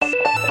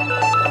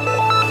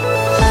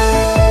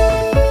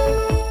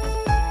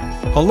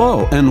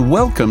Hello and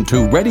welcome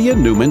to Reddy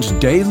and Newman's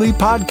Daily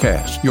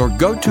Podcast, your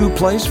go-to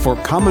place for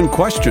common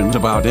questions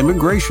about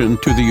immigration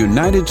to the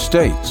United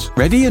States.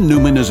 Reddy and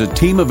Newman is a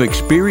team of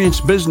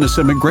experienced business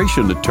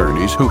immigration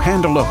attorneys who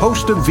handle a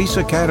host of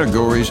visa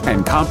categories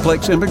and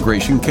complex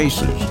immigration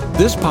cases.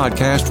 This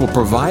podcast will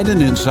provide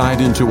an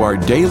insight into our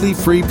daily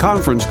free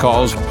conference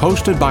calls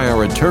hosted by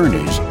our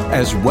attorneys,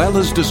 as well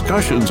as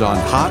discussions on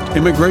hot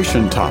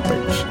immigration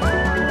topics.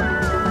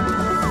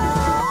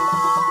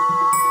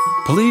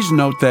 Please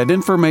note that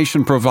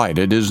information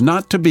provided is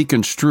not to be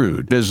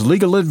construed as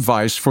legal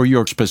advice for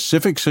your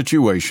specific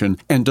situation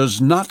and does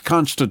not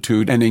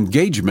constitute an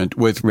engagement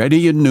with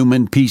Reddy and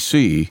Newman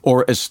PC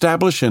or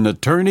establish an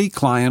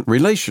attorney-client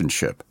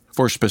relationship.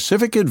 For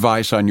specific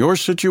advice on your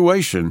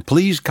situation,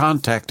 please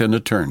contact an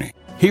attorney.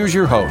 Here's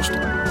your host.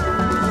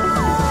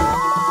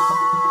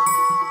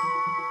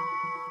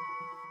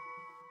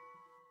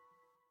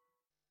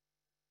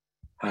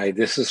 Hi,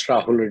 this is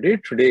Rahul Reddy.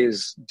 Today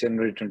is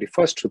January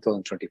 21st,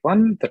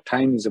 2021. The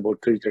time is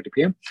about 3:30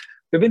 p.m.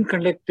 We've been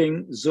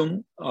conducting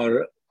Zoom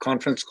or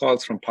conference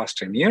calls from past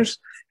 10 years.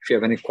 If you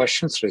have any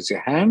questions, raise your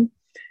hand.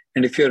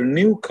 And if you're a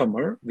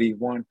newcomer, we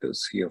want to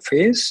see your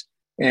face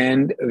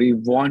and we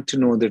want to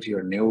know that you're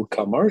a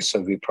newcomer,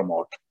 so we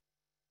promote.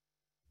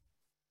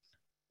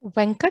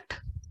 Venkat?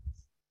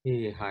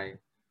 Hey, hi.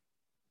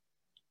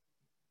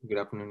 Good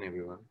afternoon,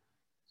 everyone.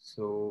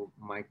 So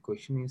my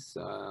question is,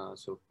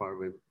 so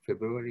for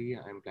February,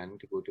 I'm planning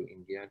to go to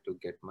India to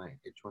get my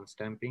H1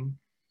 stamping.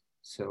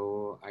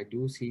 So I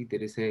do see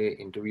there is a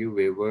interview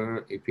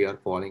waiver if you are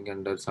falling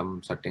under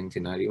some certain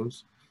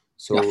scenarios.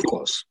 So of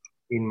course,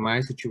 in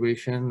my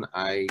situation,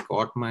 I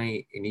got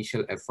my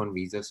initial F1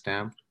 visa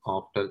stamped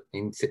after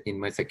in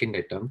my second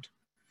attempt.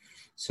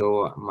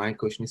 So my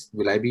question is,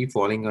 will I be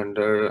falling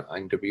under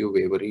interview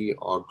waiver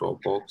or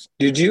Dropbox?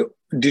 Did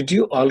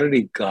you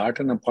already got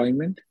an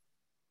appointment?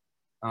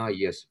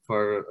 Yes,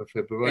 for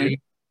February,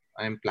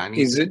 I'm planning.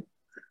 Is it,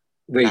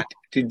 wait,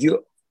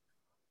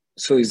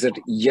 so is it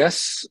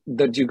yes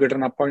that you get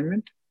an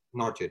appointment?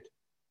 Not yet.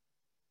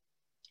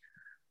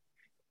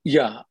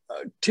 Yeah,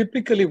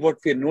 typically what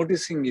we're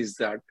noticing is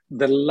that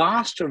the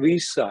last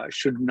visa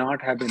should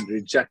not have been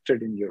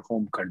rejected in your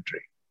home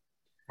country.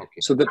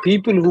 Okay. So the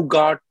people who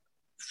got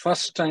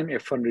first time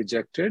F1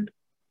 rejected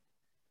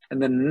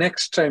and the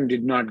next time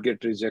did not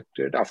get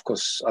rejected, of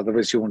course,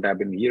 otherwise you won't have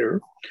been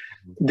here,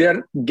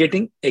 they're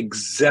getting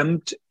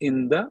exempt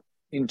in the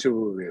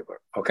interview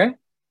waiver, okay?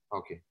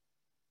 Okay.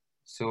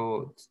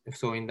 So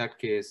in that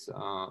case,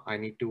 I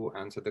need to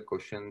answer the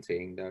question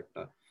saying that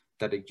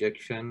the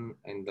rejection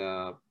in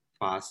the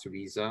past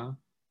visa,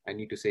 I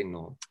need to say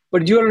no.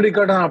 But you already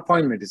got an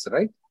appointment, is it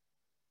right?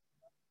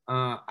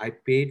 I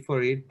paid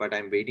for it, but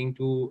I'm waiting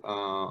to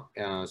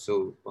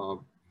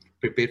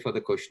prepare for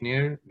the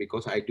questionnaire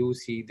because I do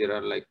see there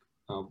are like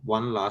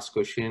one last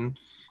question.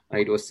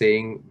 It was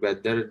saying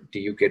whether do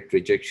you get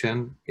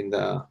rejection in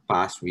the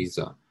past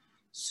visa.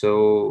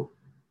 So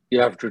you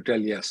have to tell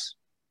yes.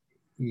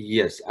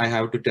 Yes, I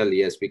have to tell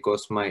yes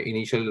because my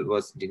initial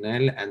was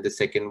denial and the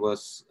second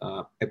was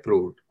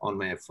approved on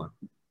my F1.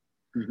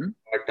 Mm-hmm.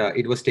 But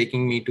it was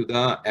taking me to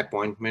the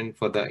appointment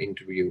for the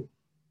interview.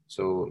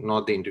 So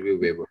not the interview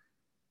waiver.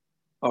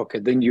 Okay,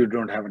 then you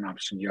don't have an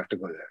option. You have to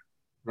go there.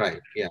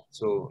 Right. Yeah.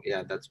 So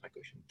yeah, that's my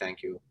question.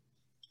 Thank you.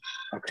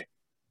 Okay.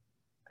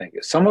 Thank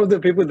you. Some of the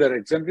people they're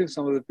exempted,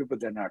 some of the people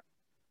they're not.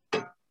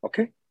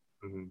 Okay.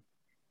 Mm-hmm.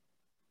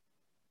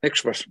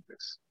 Next question,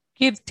 please.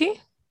 Kirti?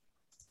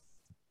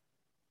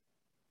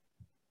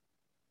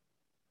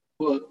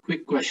 Well,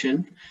 quick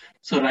question.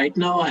 So right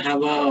now I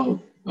have a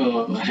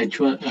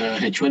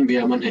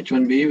H1B. I'm on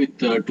H1B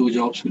with two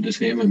jobs with the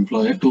same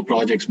employer, two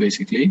projects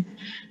basically.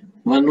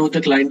 One of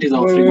the client is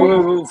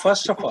offering.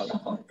 First of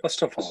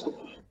all,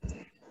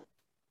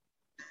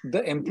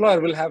 the employer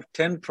will have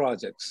 10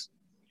 projects.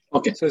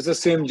 Okay. So it's the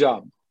same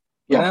job.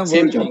 Yeah,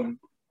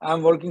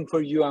 I'm working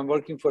for you. I'm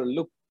working for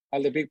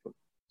other people.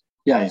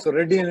 Yeah. So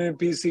Reddy and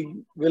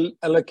PC will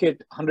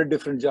allocate 100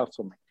 different jobs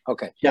for me.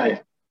 Okay.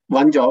 Yeah.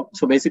 One job.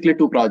 So basically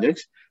two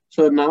projects.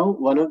 So now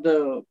one of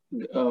the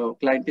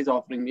client is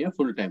offering me a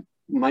full time.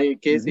 My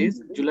case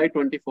is July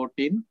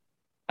 2014.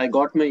 I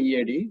got my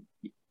EAD.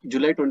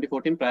 July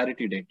 2014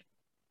 priority date.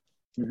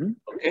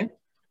 Okay.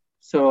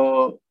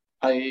 So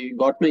I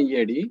got my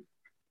EAD,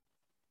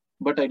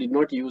 but I did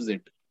not use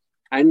it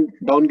and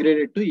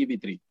downgraded to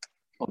EB3,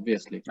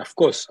 obviously. Of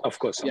course.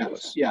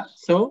 Yeah.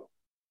 So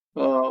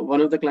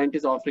one of the client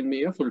is offering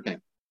me a full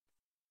time.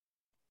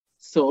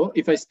 So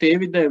if I stay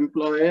with the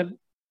employer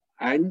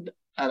and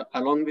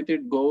along with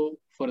it go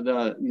for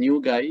the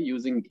new guy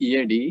using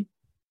EAD,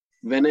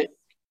 when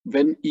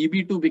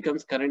EB2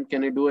 becomes current,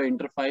 can I do an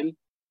interfile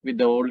with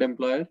the old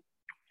employer?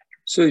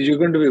 So you're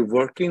going to be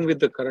working with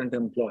the current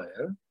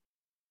employer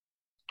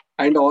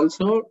and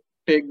also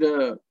take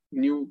the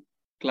new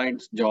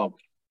client's job.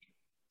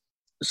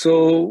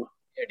 So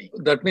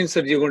that means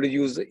that you're going to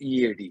use the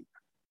EAD.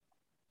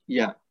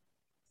 Yeah.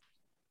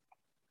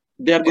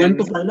 They are going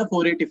to file a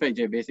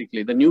 485J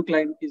basically. The new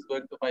client is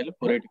going to file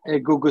a 485J. Hey,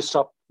 Google,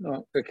 stop.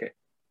 Okay,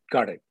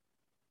 got it.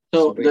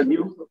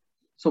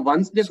 So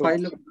once they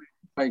file a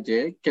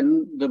 485J,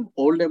 can the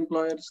old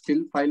employer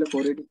still file a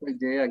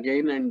 485J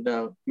again and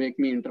make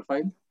me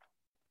interfile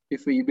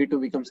if EB2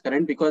 becomes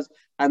current? Because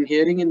I'm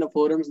hearing in the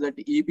forums that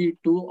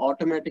EB2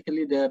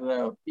 automatically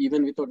they're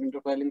even without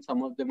interfiling,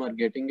 some of them are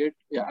getting it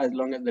as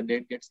long as the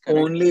date gets correct.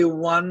 Only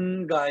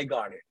one guy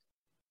got it.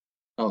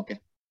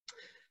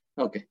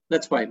 Okay,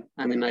 that's fine.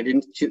 I mean, I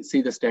didn't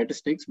see the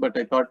statistics, but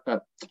I thought,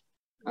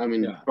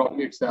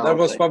 probably it's that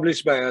was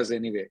published by us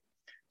anyway.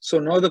 So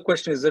now the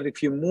question is that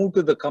if you move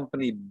to the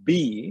company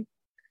B,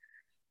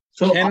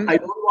 so I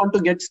don't want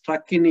to get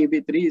stuck in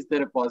EB3. Is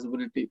there a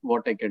possibility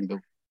what I can do?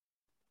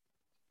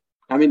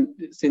 I mean,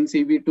 since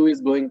EB2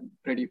 is going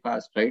pretty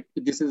fast, right?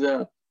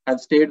 I've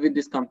stayed with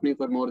this company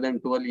for more than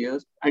 12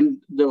 years and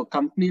the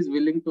company is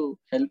willing to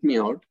help me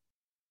out.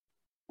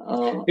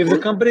 If the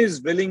company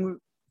is willing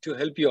to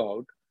help you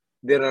out,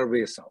 there are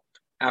ways out.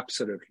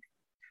 Absolutely.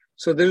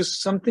 So there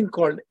is something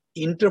called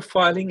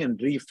interfiling and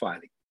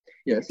refiling.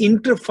 Yes.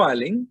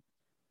 Interfiling,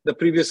 the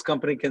previous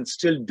company can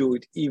still do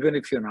it even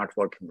if you're not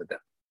working with them.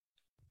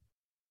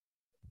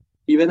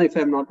 Even if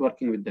I'm not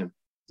working with them?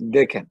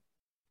 They can.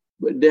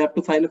 But they have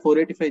to file a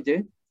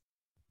 485J?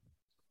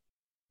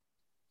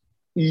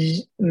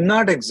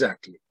 Not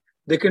exactly.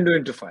 They can do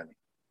interfiling.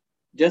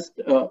 Just,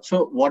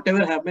 so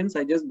whatever happens,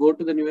 I just go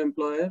to the new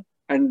employer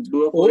and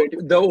do a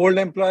 485J? The old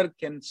employer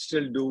can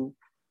still do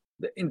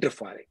the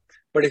interfiling.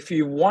 But if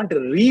you want to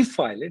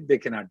refile it, they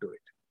cannot do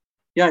it.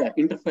 Yeah,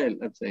 interfile,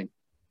 I'm saying.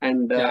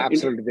 And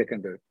absolutely, they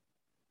can do it.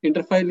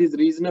 Interfile is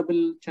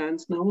reasonable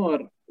chance now, or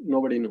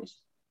nobody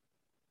knows?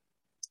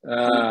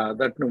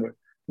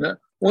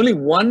 Only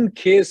one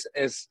case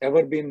has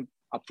ever been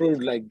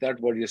approved like that,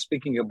 what you're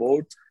speaking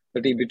about,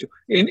 the EB2.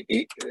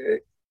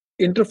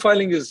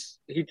 Interfiling is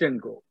hit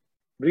and go.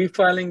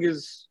 Refiling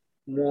is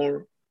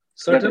more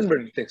certain,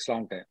 but it takes a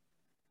long time.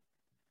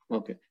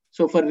 Okay.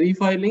 So for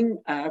refiling,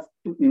 I have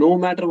to, no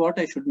matter what,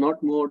 I should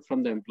not move out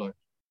from the employer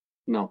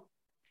now.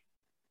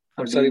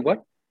 I'm sorry,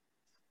 what?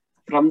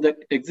 From the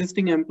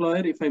existing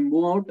employer, if I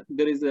move out,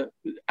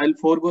 I'll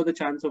forego the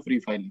chance of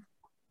refiling.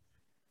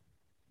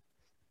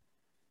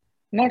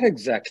 Not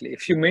exactly.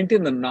 If you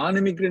maintain the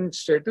non-immigrant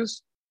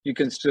status, you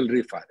can still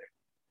refile it.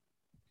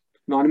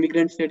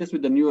 Non-immigrant status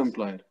with the new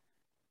employer?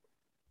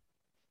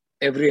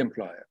 Every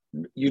employer.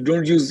 You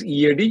don't use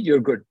EAD, you're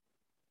good.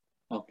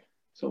 Okay.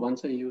 So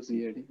once I use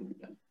EAD, I'm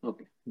done.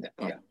 Okay.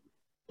 Yeah.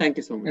 Thank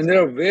you so much. And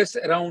there are ways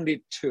around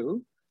it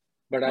too,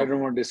 but I don't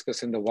want to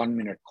discuss in the 1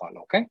 minute call,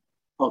 okay?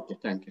 Okay,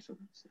 thank you so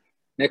much.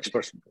 Next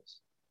person,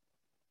 please.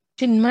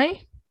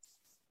 Chinmay?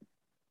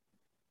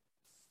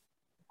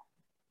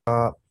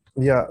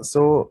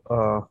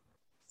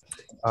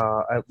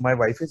 My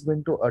wife is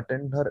going to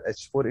attend her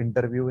H4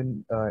 interview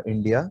in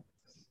India,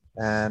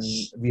 and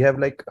we have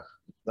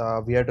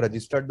we had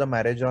registered the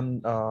marriage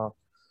on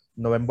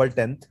November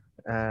 10th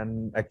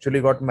and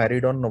actually got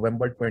married on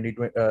November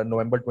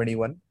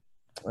 21.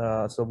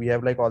 So we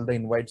have all the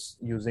invites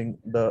using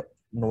the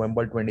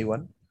November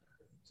 21,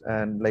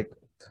 and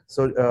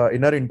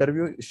in our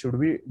interview, should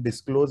we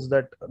disclose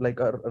that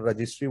our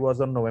registry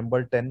was on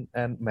November 10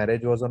 and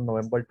marriage was on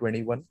November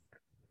 21?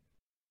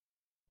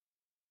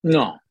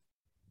 No,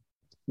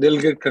 they'll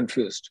get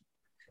confused.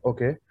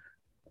 Okay.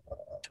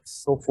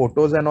 So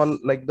photos and all,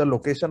 the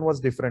location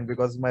was different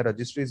because my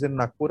registry is in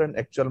Nagpur and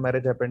actual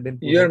marriage happened in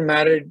Pune. You're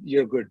married,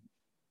 you're good.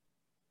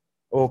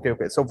 Okay.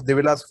 So they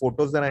will ask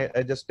photos, then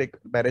I just take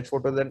marriage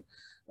photos and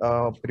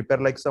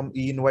prepare some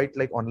e-invite,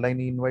 online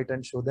e-invite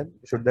and show them.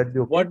 Should that be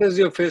okay? What does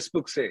your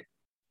Facebook say?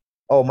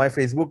 Oh, my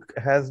Facebook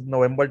has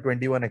November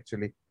 21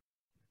 actually.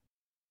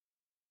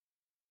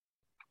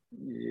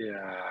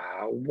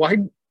 Yeah.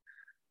 Why?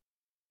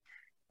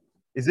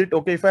 Is it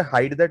okay if I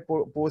hide that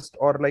post,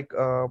 or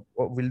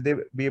will they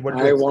be able to?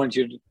 I want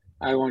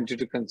you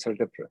to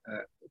consult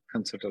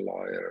a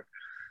lawyer,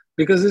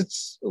 because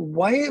it's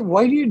why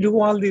do you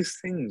do all these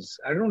things?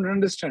 I don't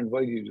understand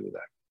why you do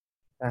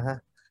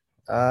that.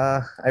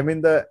 I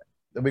mean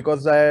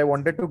because I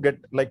wanted to get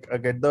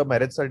the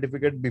marriage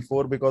certificate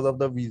before because of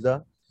the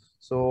visa.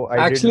 So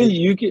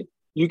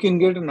you can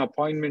get an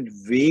appointment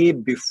way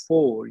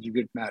before you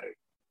get married.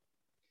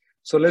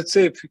 So let's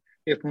say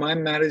if my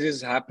marriage is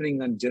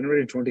happening on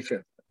January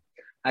 25th,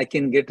 I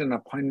can get an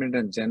appointment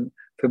on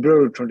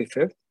February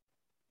 25th.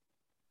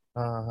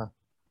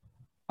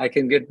 I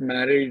can get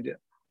married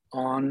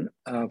on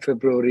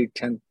February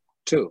 10th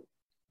too.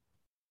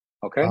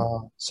 Okay.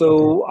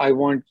 So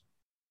okay.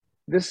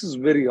 This is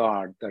very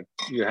odd that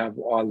you have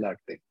all that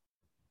thing.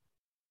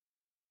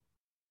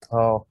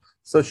 Oh,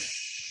 so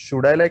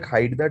should I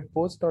hide that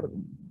post, or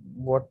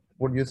what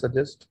would you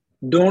suggest?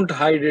 Don't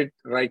hide it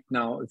right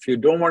now. If you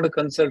don't want to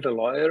consult a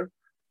lawyer,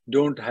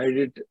 don't hide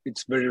it.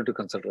 It's better to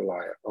consult a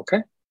lawyer.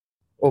 Okay?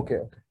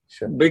 Okay.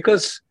 Sure.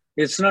 Because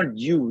it's not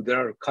you.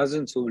 There are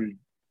cousins who will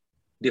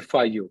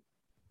defy you.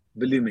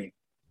 Believe me.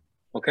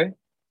 Okay?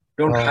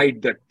 Don't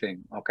hide that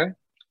thing. Okay?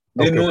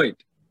 They know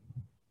it.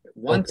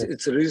 Once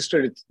it's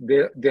registered,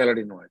 they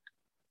already know it.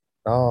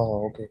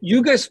 Oh, okay.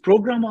 You guys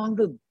program all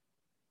the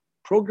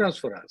programs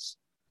for us.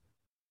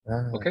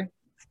 Okay?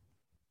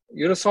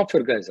 You're a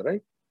software guys,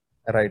 right?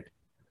 Right.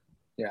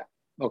 Yeah.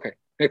 Okay.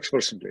 Next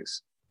person,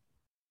 please.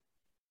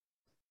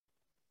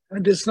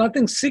 And there's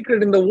nothing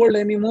secret in the world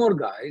anymore,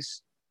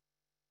 guys.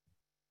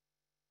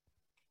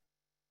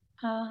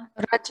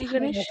 Raji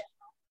Ganesh.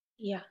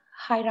 Yeah.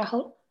 Hi,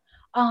 Rahul.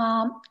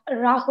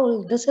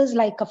 Rahul, this is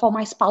like for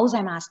my spouse,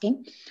 I'm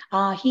asking.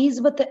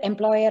 He's with the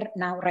employer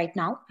now, right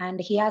now, and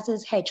he has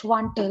his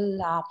H1 till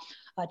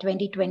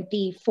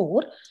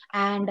 2024.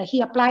 And he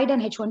applied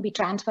an H1B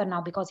transfer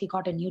now because he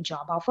got a new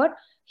job offer.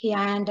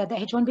 And the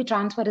H1B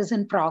transfer is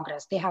in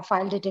progress. They have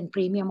filed it in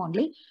premium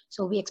only.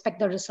 So we expect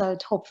the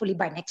result hopefully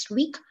by next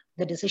week,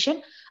 the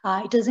decision.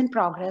 It is in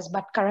progress,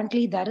 but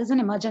currently there is an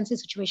emergency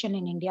situation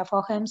in India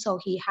for him. So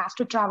he has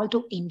to travel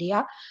to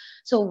India.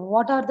 So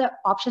what are the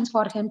options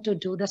for him to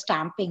do the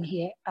stamping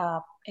here?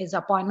 His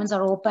appointments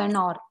are open,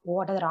 or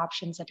what are the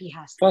options that he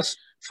has?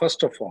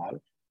 First of all,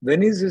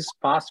 when is his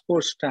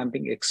passport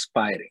stamping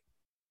expiring?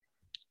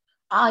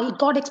 It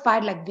got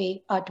expired like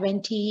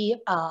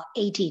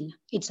 2018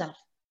 itself.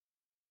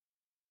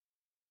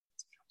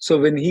 So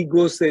when he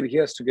goes there, he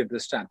has to get the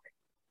stamping.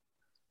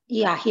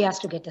 Yeah, he has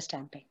to get the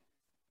stamping.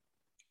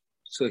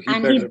 So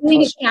he's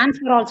doing his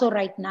transfer also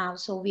right now.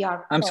 So we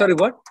are. I'm sorry,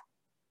 what?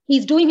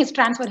 He's doing his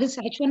transfer. His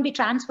H1B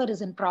transfer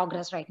is in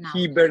progress right now.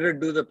 He better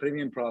do the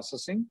premium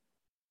processing.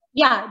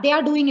 Yeah, they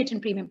are doing it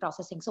in premium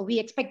processing. So we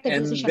expect the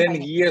decision. And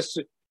then he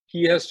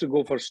has to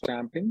go for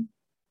stamping.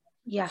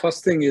 Yeah.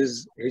 First thing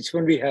is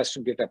H1B has to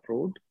get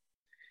approved.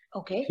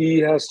 Okay. He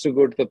has to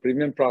go to the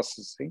premium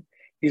processing.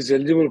 He's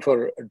eligible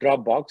for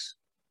Dropbox.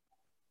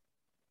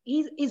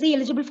 Is he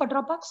eligible for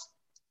Dropbox?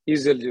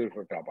 He's eligible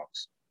for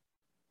Dropbox.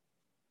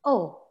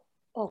 Oh,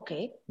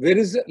 okay. Where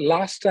is the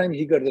last time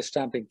he got the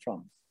stamping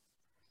from?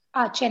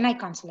 Chennai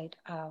consulate.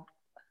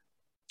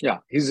 Yeah,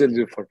 he's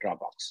eligible for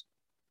Dropbox.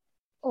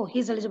 Oh,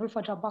 he's eligible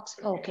for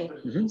Dropbox. Okay.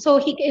 Mm-hmm. So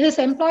his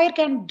employer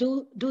can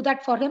do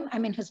that for him? I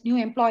mean, his new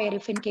employer,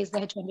 if in case the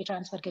H1B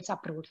transfer gets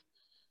approved.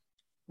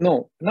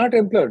 No, not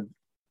employer.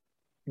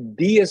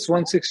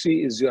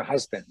 DS-160 is your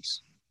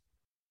husband's.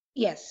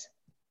 Yes.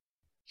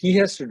 He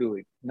has to do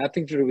it.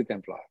 Nothing to do with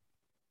employer.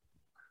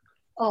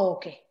 Oh,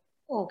 okay.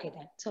 Okay,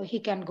 then. So he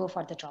can go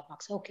for the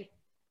Dropbox. Okay.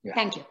 Yeah.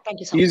 Thank you. Thank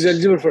you so much. He's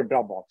eligible for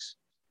Dropbox.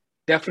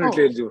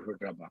 Definitely eligible for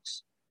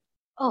Dropbox.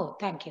 Oh,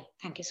 thank you.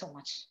 Thank you so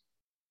much.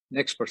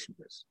 Next person,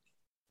 please.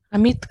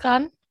 Amit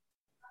Khan.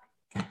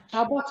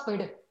 Dropbox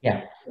folder.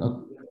 Yeah.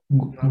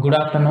 Good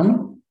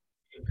afternoon.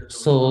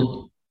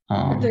 So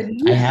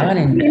I have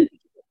an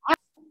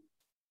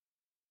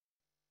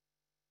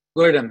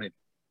Go ahead, Amit.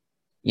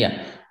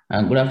 Yeah.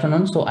 Good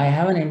afternoon. So I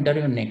have an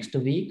interview next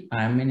week.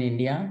 I'm in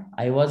India.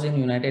 I was in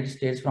United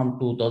States from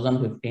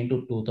 2015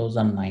 to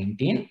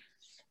 2019.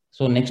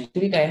 So next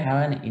week I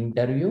have an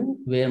interview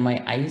where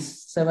my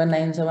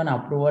I-797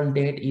 approval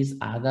date is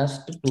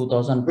August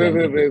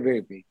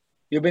 2020. Wait.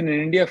 You've been in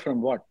India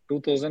from what?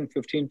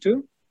 2015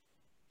 to?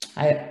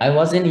 I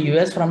was in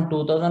US from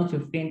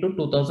 2015 to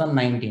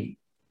 2019.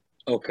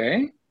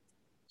 Okay.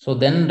 So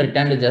then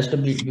returned just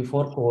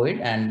before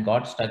COVID and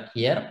got stuck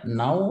here.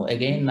 Now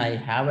again, I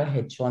have a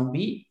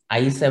H1B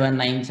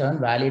I-797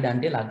 valid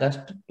until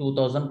August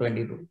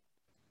 2022.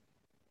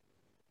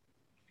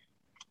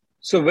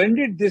 So when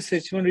did this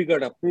H1B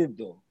got approved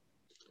though?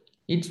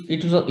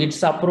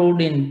 It's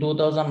approved in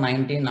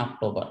 2019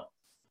 October.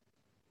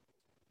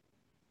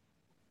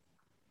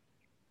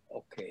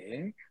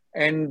 Okay.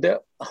 And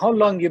how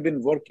long you've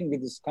been working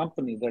with this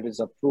company that is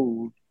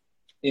approved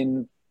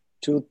in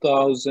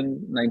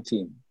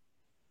 2019?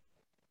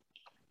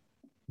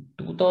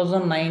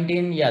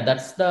 2019, yeah,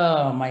 that's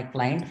my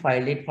client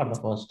filed it for the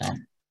first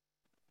time.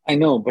 I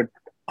know, but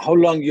how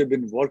long you've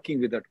been working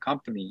with that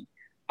company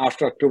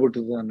after October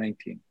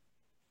 2019?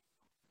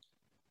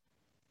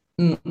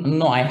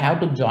 No, I have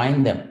to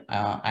join them.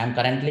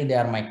 They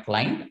are my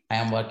client. I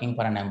am working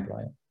for an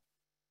employer.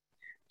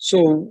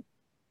 So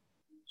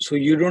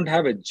you don't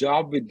have a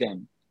job with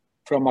them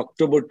from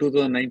October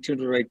 2019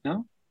 to right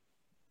now?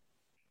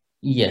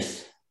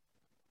 Yes.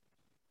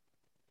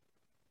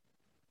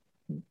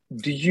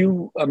 Do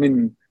you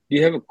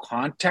have a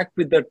contact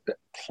with that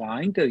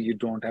client, or you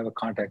don't have a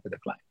contact with the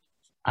client?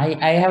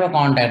 I have a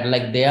contact,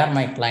 like they are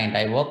my client.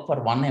 I work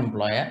for one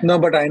employer. No,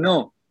 but I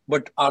know.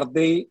 But are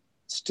they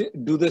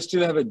do they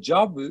still have a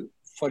job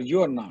for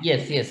you or not?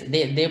 Yes.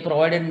 They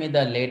provided me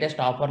the latest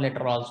offer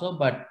letter also,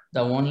 but the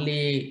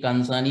only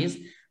concern is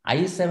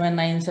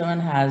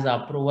I-797 has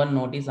approval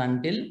notice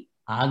until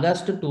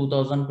August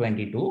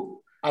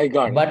 2022. I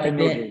got it. But I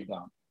noted it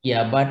down.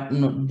 Yeah, but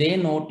they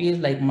notice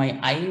like my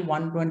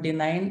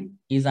I-129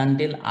 is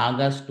until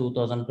August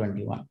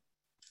 2021.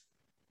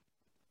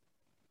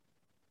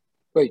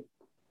 Wait,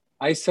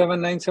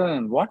 I-797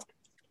 and what?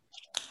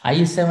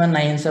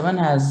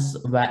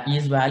 I-797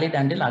 is valid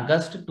until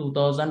August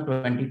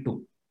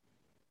 2022.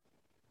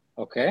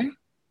 Okay.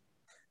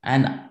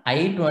 And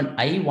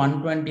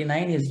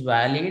I-129 is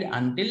valid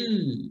until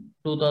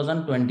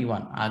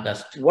 2021,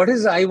 August. What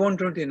is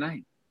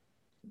I-129?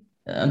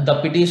 The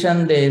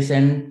petition they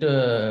sent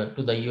to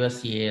the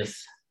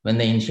USCIS when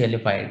they initially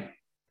filed.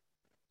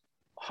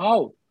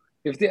 How?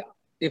 If they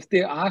if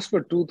they asked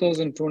for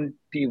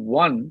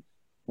 2021,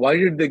 why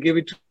did they give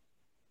it to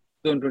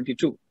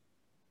 2022?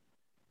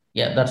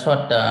 Yeah, that's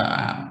what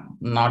I'm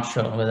not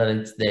sure whether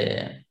it's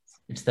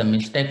the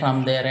mistake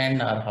from their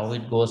end or how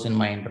it goes in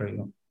my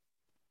interview.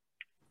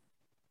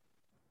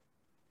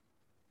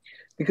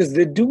 Because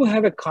they do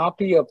have a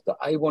copy of the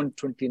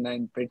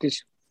I-129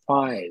 petition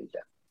filed.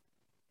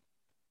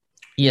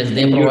 Yes,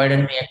 they provided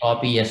me a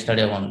copy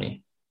yesterday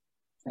only.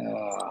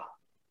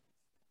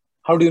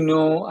 How do you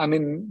know? I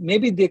mean,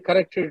 maybe they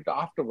corrected it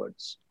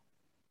afterwards.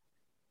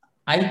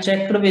 I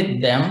checked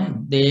with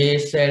them. They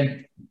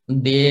said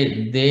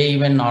they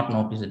even not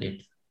noticed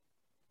it.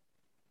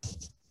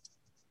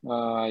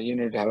 You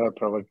need to have a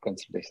private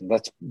consultation.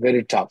 That's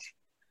very tough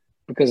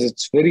because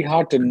it's very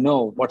hard to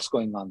know what's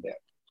going on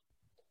there.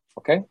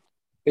 Okay?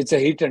 It's a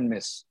hit and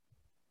miss.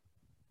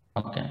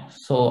 Okay.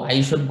 So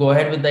I should go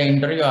ahead with the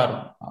interview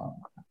or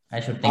I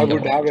should think I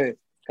would have it.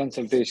 a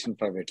consultation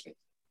privately.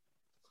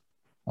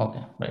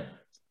 Okay, right.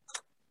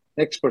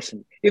 Next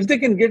person. If they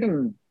can get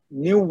a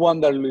new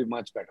one, that will be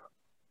much better.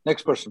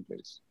 Next person,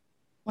 please.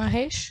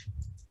 Mahesh.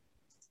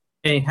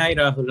 Hey, hi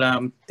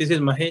Rahul. This is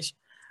Mahesh.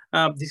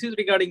 This is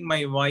regarding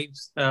my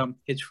wife's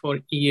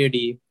H4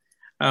 EAD.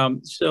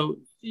 So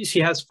she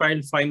has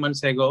filed 5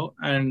 months ago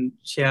and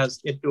she has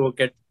yet to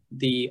get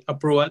the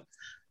approval.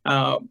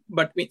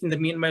 But in the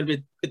meanwhile,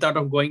 we thought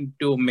of going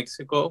to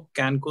Mexico,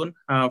 Cancun,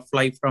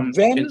 fly from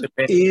When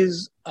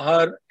is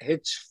her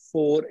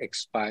H4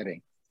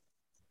 expiring?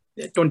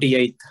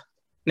 28th,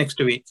 next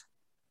week.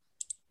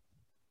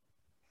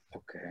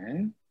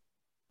 Okay.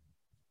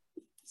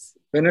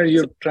 When are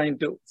you trying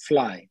to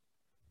fly?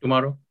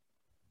 Tomorrow.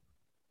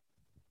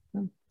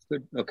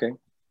 Good. Okay.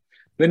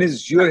 When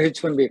is your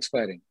H1B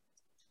expiring?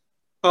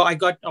 Oh, I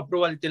got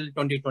approval till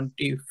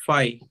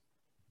 2025,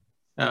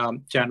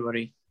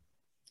 January.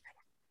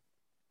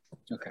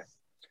 Okay.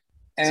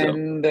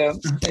 And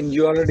and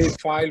you already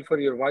filed for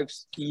your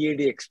wife's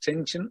EAD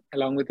extension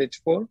along with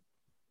H4?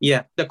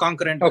 Yeah, the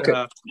concurrent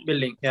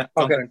building. Yeah,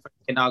 concurrent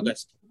in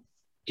August.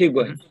 Keep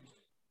going.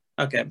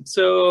 Okay,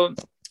 so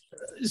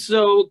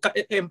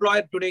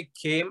employer today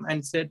came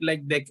and said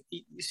like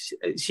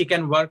she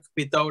can work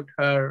without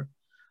her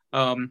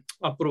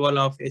approval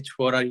of H4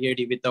 or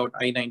EAD without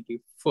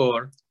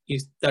I-94.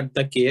 Is that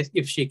the case?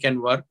 If she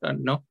can work or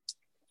no?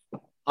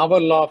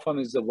 Our law firm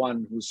is the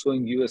one who's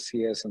suing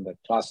USCIS in the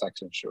class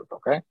action suit.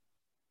 Okay.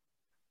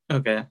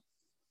 Okay.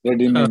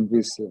 Ready name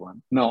VC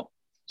one. No,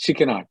 she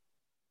cannot.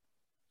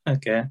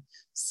 Okay.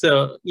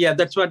 So yeah,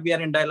 that's what we are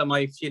in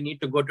dilemma. If you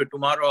need to go to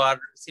tomorrow, or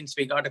since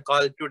we got a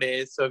call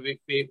today, so we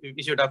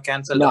should have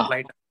canceled the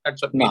flight.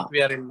 That's what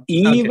we are in.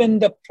 Even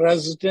the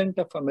president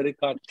of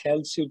America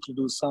tells you to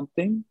do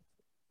something,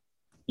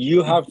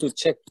 you have to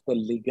check the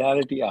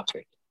legality of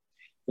it.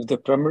 If the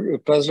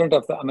president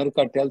of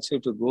America tells you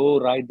to go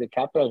ride the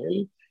Capitol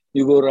Hill,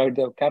 you go ride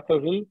the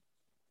Capitol Hill,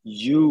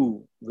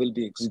 you will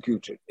be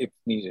executed if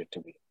needed to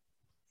be.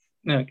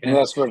 Okay. And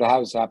that's what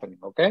is happening.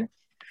 Okay.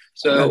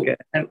 So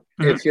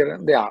if you're,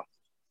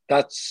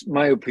 that's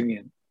my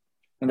opinion.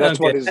 And that's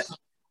what is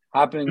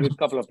happening with a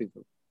couple of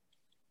people.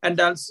 And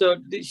also,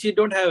 she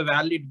don't have a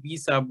valid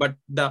visa, but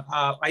the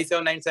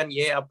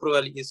I-797A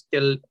approval is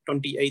till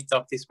 28th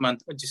of this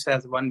month, which just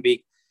has 1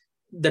 week.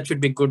 That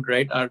should be good,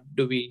 right? Or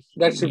do we?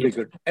 That should be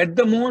good. At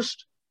the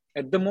most,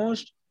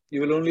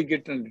 you will only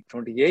get until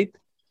 28th.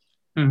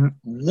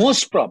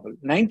 Most probable,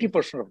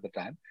 90% of the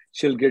time,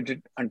 she'll get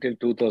it until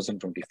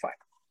 2025.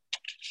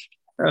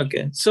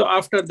 Okay. So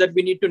after that,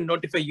 we need to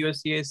notify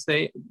USCIS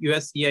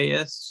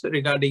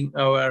regarding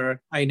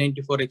our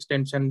I-94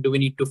 extension. Do we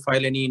need to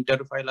file any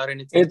interfile or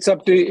anything? It's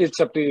up to you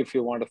if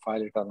you want to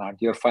file it or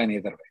not. You're fine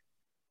either way.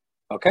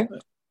 Okay?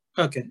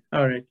 Okay.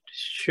 All right.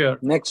 Sure.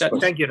 Next question.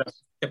 Thank you, Rahul.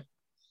 Yep.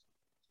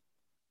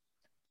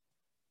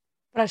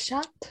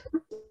 Prashant.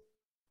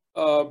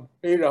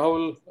 Hey,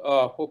 Rahul.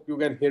 Hope you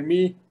can hear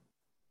me.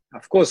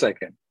 Of course I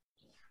can.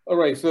 All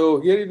right.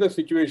 So here is the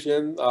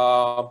situation.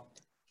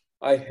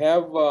 I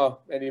have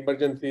an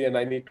emergency and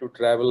I need to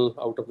travel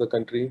out of the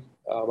country.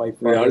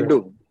 We all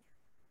do.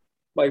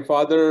 My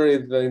father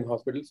is in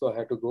hospital, so I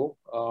had to go.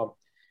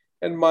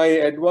 And my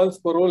advance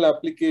parole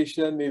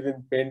application is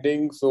in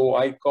pending. So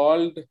I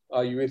called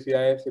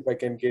USCIS if I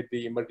can get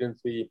the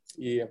emergency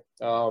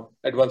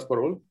advance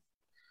parole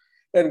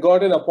and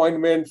got an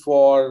appointment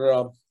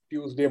for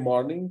Tuesday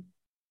morning.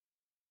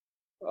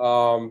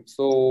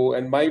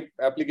 And my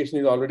application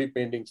is already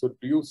pending. So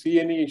do you see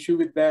any issue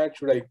with that?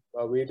 Should I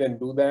wait and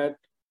do that?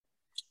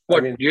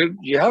 What,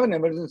 you have an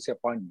emergency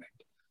appointment.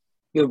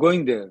 You're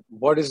going there.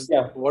 What is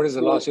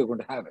the loss you're going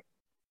to have it?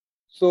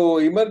 So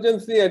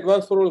emergency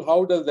advance parole,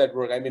 how does that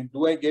work? I mean,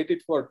 do I get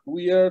it for 2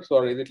 years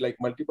or is it like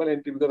multiple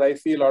entry? Because I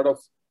see a lot of...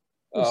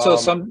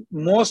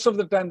 most of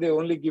the time they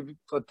only give it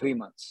for 3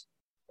 months.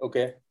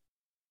 Okay.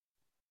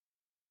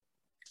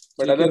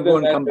 So but other than go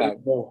and that, come back.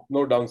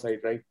 No downside,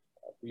 right?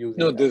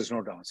 No, there's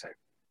no downside.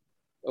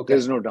 Okay.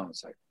 There's no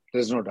downside.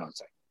 There's no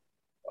downside.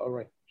 All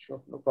right.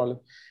 Sure. No problem.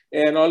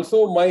 And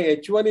also my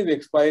H1 is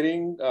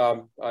expiring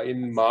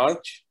in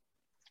March.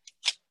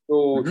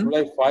 So should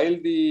I file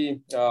the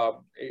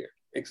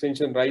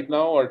extension right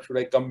now, or should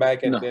I come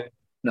back and then?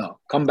 No,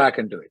 come back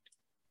and do it.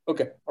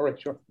 Okay. All right.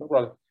 Sure. No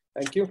problem.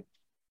 Thank you.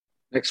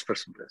 Next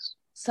person, please.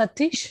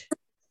 Satish.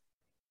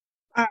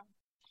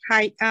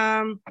 Hi.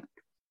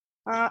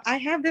 I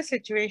have this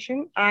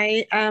situation.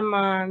 I am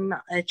on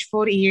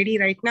H4 EAD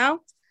right now.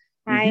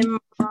 I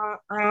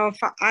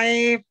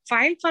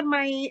filed for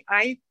my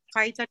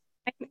I-539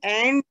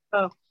 and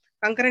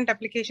concurrent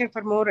application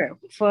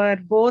for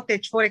both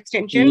H4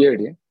 extension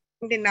EAD.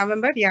 in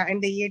November. Yeah,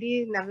 and the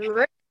EAD in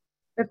November.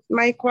 But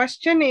my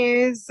question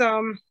is,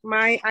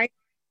 my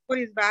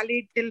I-4 is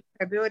valid till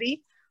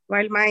February,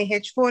 while my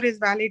H4 is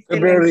valid till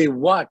February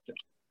what?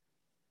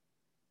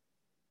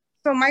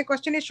 So my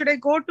question is, should I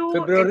go to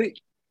February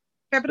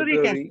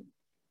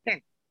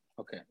 10?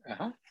 Okay.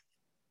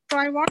 So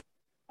I want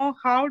to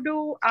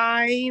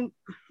know,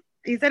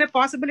 is there a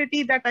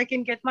possibility that I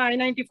can get my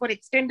I-94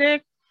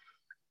 extended?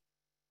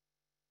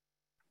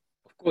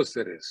 Of course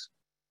there is.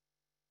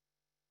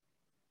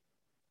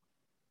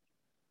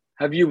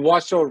 Have you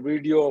watched our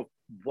video of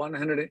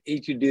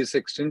 180 days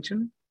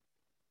extension?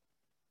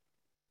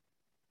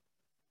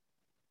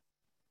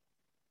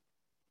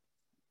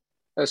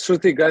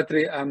 Shruti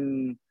Gayatri,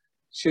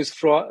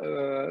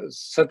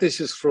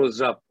 Satish is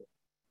froze up.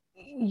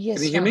 Yes,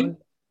 Can you hear me?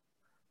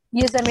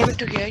 Yes, I'm able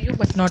to hear you,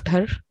 but not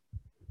her.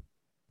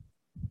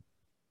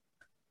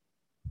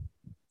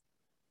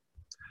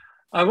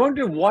 I want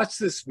you to watch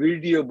this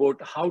video about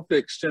how to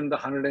extend the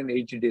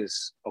 180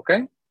 days,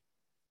 okay?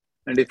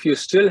 And if you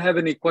still have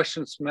any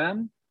questions,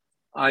 ma'am,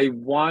 I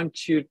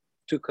want you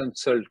to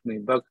consult me,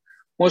 but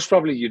most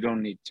probably you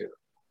don't need to.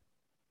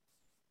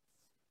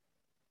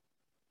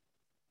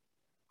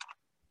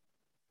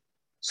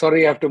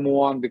 Sorry, I have to move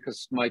on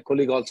because my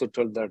colleague also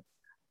told that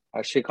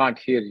she can't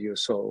hear you,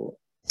 so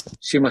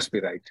she must be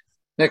right.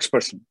 Next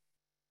person.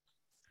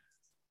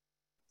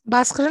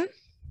 Bhaskaran?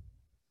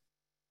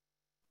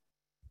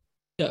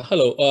 Yeah,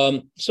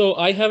 hello. So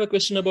I have a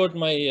question about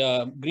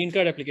my green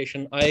card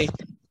application. I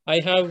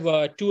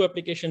have 2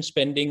 applications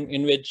pending,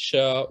 in which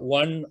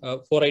one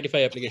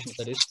 485 applications,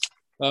 that is.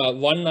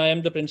 One, I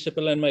am the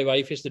principal and my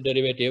wife is the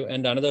derivative,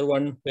 and another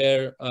one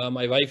where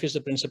my wife is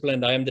the principal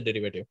and I am the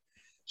derivative.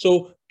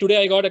 So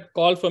today I got a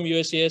call from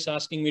USCIS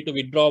asking me to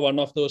withdraw one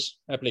of those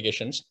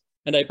applications,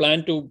 and I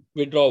plan to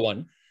withdraw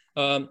one.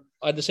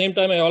 At the same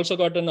time, I also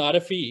got an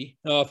RFE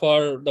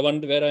for the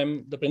one where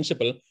I'm the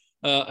principal.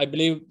 I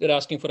believe they're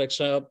asking for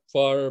extra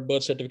for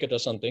birth certificate or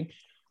something.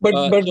 But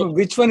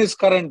which one is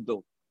current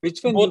though? Which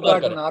one you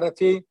got an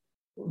RFE?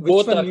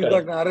 Which one you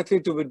got an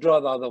RFE to withdraw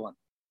the other one?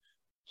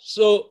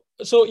 So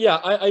yeah,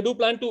 I do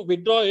plan to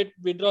withdraw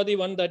the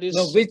one that is.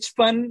 No, which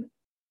one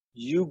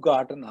you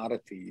got an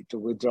RFE to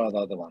withdraw the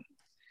other one?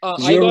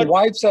 Your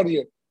wife's or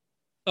your?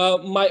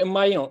 My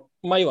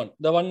one,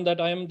 the one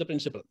that I am the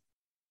principal.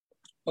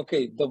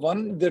 Okay, the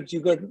one that you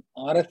got an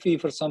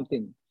RFE for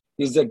something,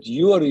 is that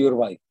you or your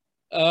wife?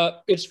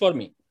 It's for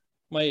me,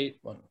 my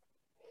one.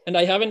 And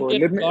I haven't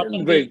yet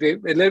gotten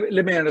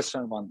let me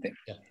understand one thing.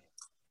 Yeah.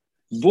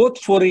 Both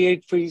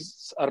 488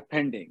 fees are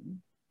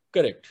pending.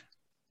 Correct.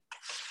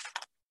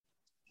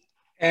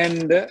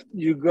 And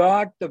you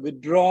got the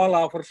withdrawal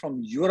offer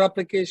from your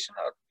application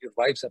or your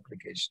wife's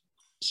application?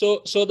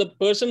 So the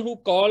person who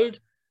called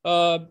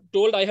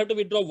told I have to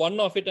withdraw one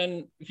of it,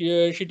 and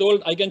she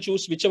told I can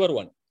choose whichever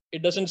one.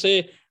 It doesn't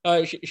say,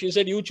 she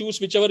said you choose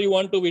whichever you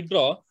want to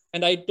withdraw.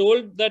 And I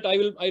told that I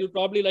will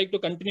probably like to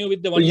continue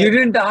with the one. But you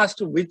didn't ask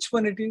which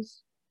one it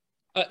is?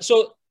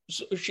 So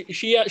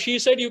she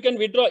said you can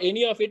withdraw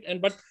any of it,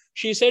 but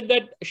she said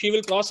that she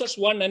will process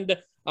one, and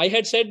I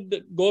had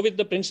said go with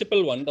the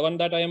principal one, the one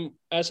that I am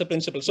as a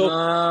principal.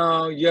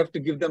 So you have to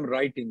give them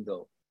writing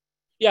though.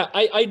 Yeah,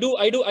 I do.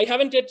 I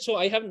haven't yet. So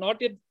I have not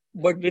yet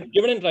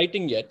given in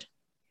writing yet.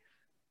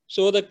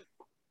 So the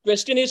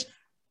question is,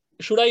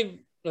 should I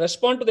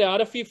respond to the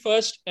RFE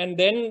first and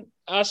then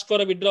ask for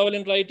a withdrawal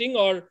in writing,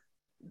 or?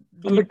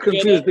 I'm a bit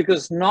confused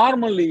because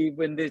normally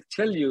when they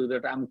tell you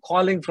that I'm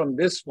calling from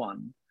this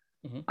one,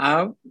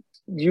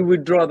 you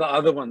withdraw the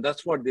other one.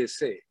 That's what they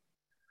say.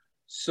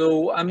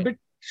 So I'm a bit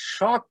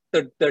shocked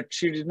that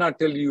she did not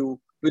tell you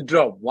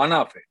withdraw one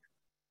of it.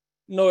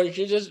 No,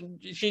 she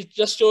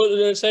just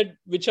said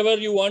whichever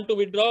you want to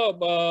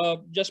withdraw,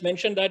 just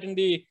mention that in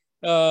the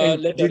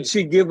letter. Did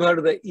she give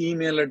her the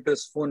email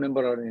address, phone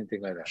number, or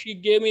anything like that? She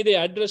gave me the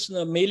address,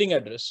 the mailing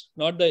address,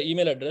 not the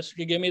email address.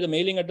 She gave me the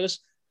mailing address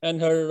and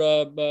her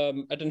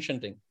attention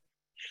thing.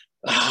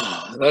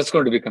 That's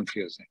going to be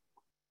confusing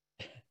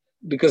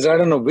because I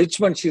don't know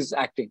which one she's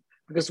acting.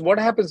 Because what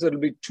happens, there will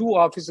be 2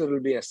 officers will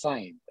be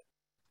assigned.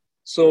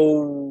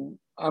 So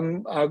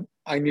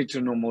I need to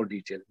know more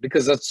detail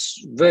because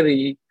that's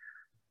very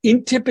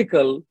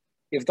atypical.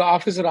 If the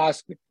officer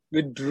asks me,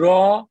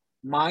 withdraw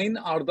mine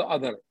or the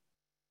other,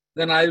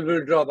 then I will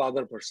withdraw the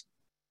other person.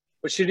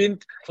 But she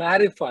didn't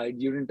clarify,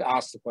 you didn't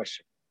ask the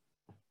question.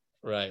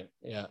 Right.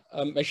 Yeah.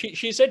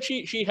 She said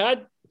she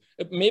had,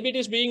 maybe it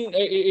is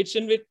it's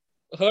in with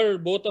her,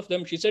 both of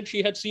them. She said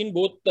she had seen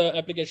both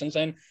applications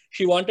and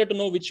she wanted to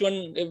know which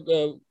one.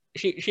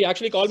 She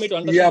actually called me to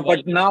understand. Yeah,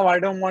 but now I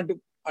don't want to.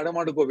 I don't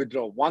want to go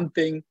withdraw one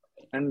thing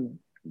and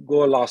go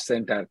lost the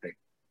entire thing.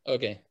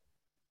 Okay.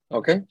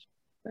 Okay.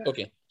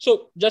 Okay.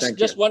 So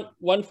just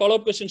one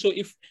follow-up question. So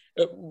if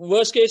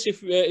worst case,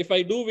 if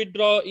I do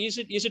withdraw, is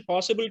it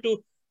possible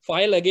to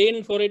file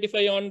again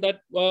 485 on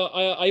that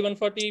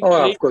I-140?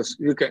 Oh, of course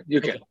you can.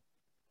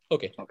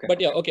 Okay. But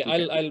yeah, okay.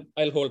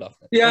 I'll hold off.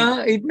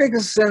 Yeah, it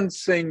makes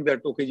sense saying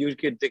that, okay, you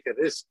can take a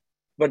risk,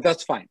 but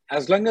that's fine.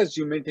 As long as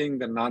you maintain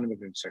the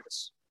non-immigrant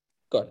status.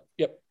 Got it.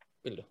 Yep.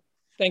 Will do.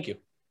 Thank you.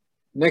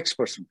 Next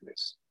person,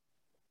 please.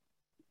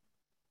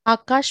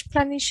 Akash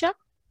Pranisha.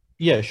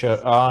 Yeah, sure.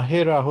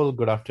 Hey, Rahul,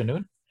 good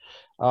afternoon.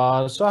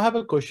 So I have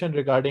a question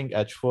regarding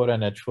H4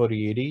 and H4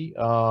 EAD.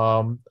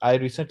 I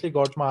recently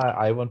got my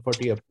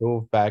I-140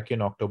 approved back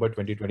in October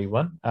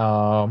 2021.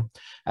 And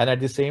at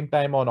the same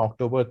time, on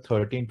October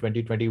 13,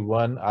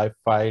 2021, I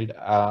filed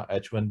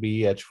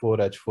H1B,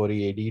 H4, H4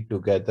 EAD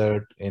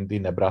together in the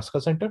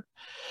Nebraska Center.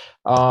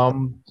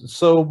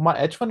 So my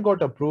H1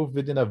 got approved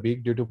within a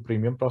week due to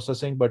premium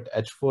processing, but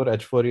H4,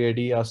 H4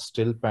 EAD are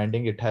still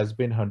pending. It has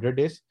been 100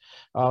 days.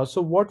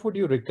 So what would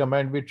you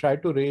recommend? We try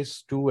to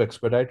raise 2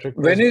 expedite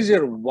requests. When is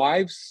your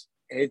wife's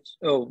age?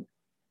 Oh,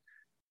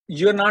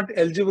 you're not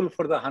eligible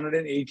for the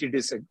 180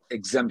 days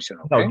exemption.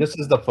 Okay? No, this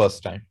is the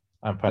first time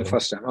I'm filing. The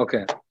first time.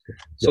 Okay. It's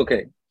yeah.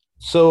 okay.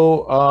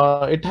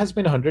 So it has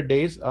been 100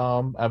 days.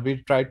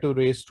 We tried to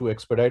raise 2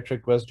 expedite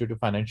requests due to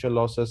financial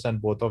losses,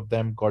 and both of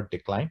them got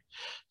declined.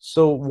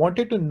 So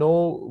wanted to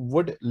know,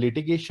 would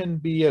litigation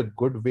be a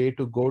good way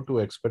to go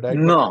to expedite?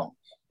 No.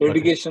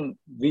 Litigation,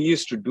 we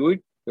used to do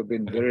it. We've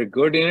been very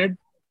good in it.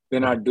 We're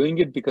not doing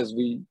it because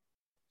we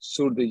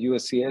sued the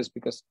USCIS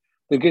because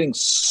they're getting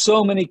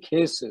so many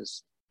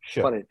cases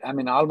for it. I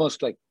mean,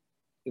 almost like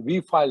we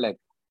filed like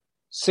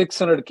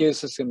 600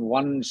 cases in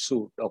one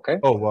suit. Okay.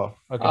 Oh, wow.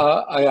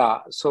 Okay. Yeah.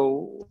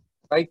 So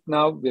right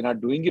now we're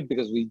not doing it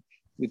because we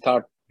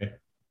thought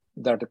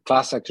that a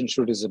class action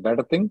suit is a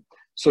better thing.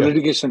 So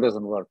litigation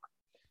doesn't work.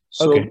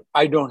 So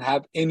I don't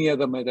have any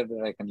other method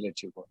that I can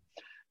let you go.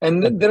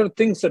 And then there are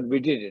things that we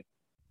did it.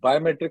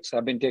 Biometrics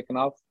have been taken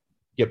off.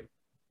 Yep.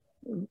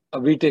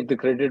 We take the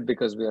credit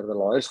because we are the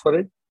lawyers for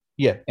it.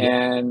 Yeah.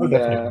 And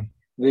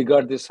we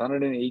got this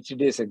 180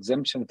 days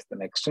exemption with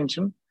an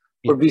extension,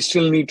 but we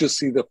still need to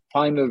see the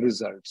final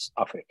results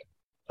of it.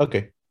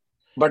 Okay.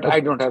 But I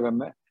don't have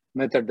a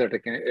method that I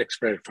can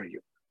expedite for you.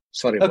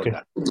 Sorry about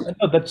that.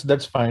 No,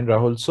 that's fine,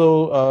 Rahul.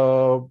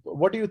 So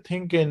what do you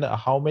think, in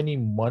how many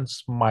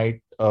months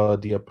might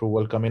the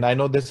approval come in? I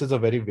know this is a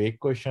very vague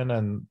question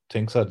and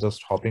things are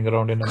just hopping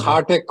around in a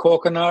Cut a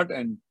coconut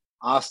and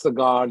ask the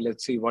guard,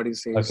 let's see what he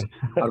says.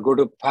 Or go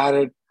to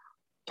parrot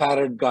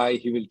guy,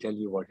 he will tell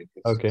you what it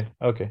is.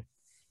 Okay.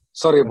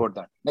 Sorry about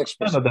that. Next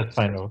person. No, that's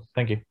fine, Rahul.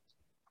 Thank you.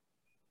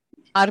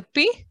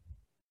 Arpi.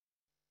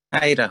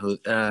 Hi,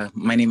 Rahul.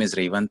 My name is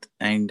Revant,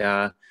 and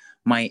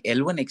my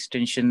L1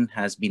 extension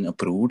has been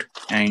approved,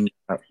 and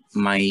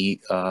my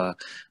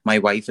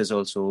wife is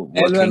also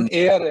working.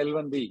 L1A or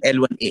L1B?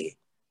 L1A.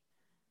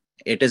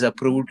 It is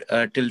approved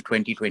till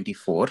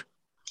 2024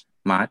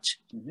 March,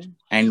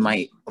 and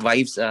my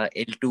wife's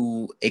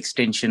L2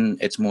 extension,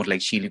 it's more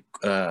like she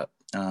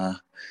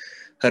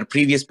her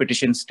previous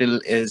petition still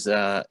is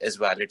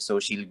valid, so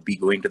she'll be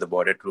going to the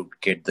border to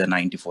get the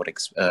 94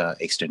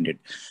 extended.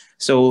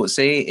 So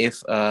say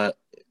if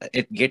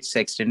it gets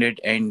extended,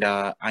 and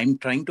I'm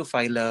trying to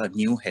file a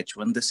new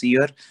H1 this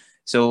year.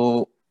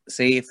 So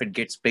say if it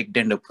gets picked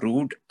and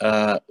approved,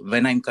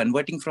 when I'm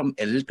converting from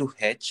L to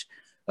H,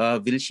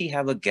 will she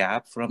have a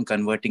gap from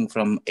converting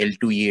from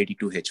L2 EAD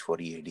to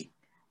H4 EAD?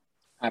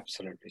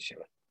 Absolutely, she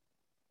will.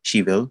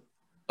 She will?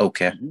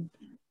 Okay.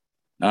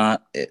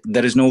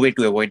 There is no way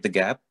to avoid the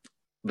gap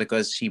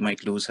because she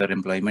might lose her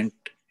employment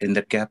in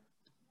that gap.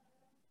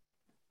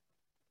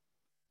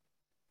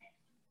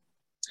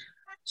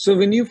 So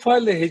when you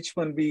file the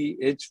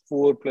H1B,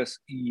 H4 plus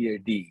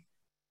EAD,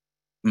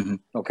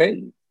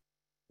 okay,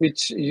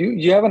 which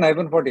you have an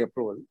I-140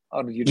 approval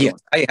or you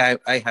don't? Yeah,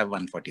 I have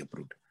 140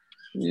 approved.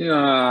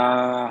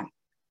 Yeah,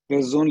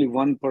 there's only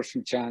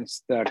 1%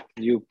 chance that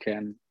you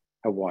can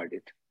avoid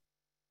it.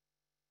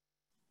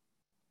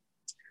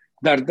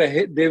 That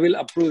they will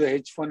approve the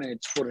H1,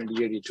 H4 and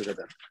EAD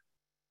together.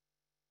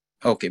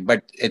 Okay,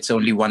 but it's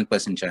only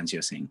 1% chance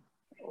you're saying?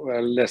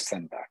 Well, less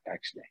than that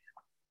actually.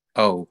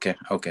 Oh,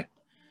 okay.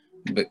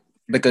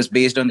 Because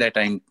based on that,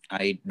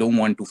 I don't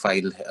want to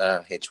file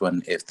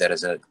H1 if there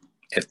is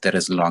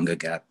a longer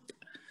gap.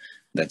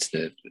 That's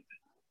the.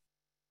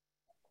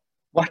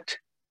 What?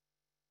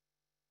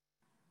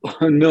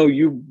 No,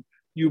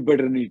 you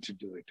better need to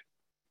do it.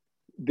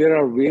 There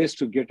are ways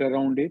to get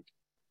around it,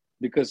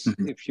 because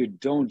if you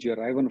don't,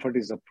 your I-140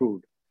 is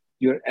approved,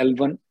 your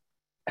L1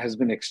 has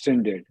been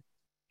extended.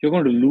 You're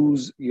going to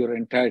lose your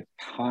entire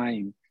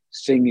time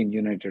staying in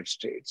United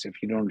States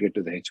if you don't get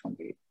to the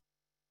H1B.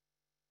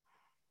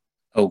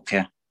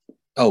 Okay.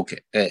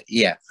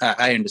 Yeah,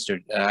 I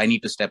understood. I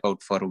need to step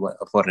out for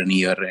a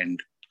year and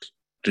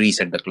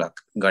reset the clock.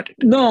 Got it.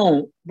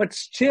 No, but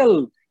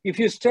still, if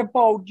you step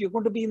out, you're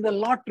going to be in the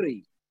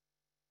lottery.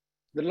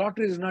 The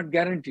lottery is not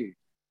guaranteed.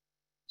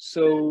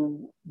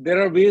 So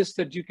there are ways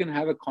that you can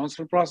have a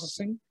consular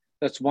processing.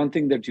 That's one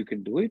thing that you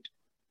can do it.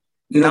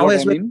 You know Now what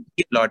as I well, mean?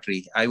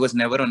 lottery. I was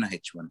never on a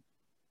H1.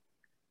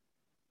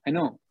 I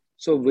know.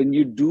 So when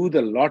you do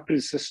the lottery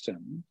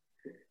system,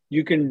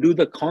 you can do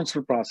the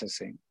consular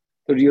processing,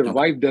 so your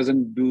wife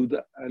doesn't do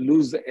the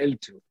lose the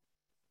L2.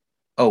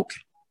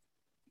 Okay.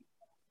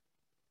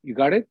 You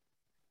got it?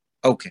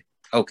 Okay.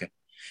 Okay.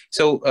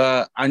 So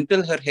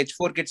until her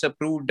H4 gets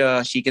approved,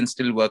 she can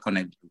still work on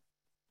L2,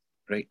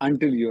 right?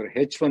 Until your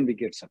H1B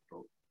gets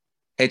approved.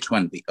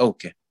 H1B.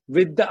 Okay.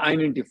 With the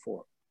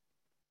I-94.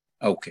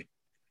 Okay.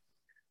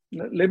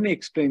 Let me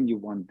explain you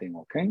one thing,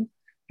 okay?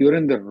 You're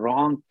in the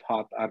wrong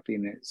path, RP,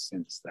 in a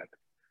sense that,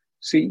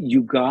 see,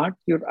 you got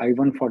your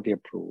I-140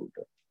 approved.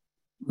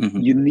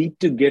 You need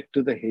to get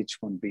to the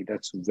H1B.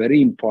 That's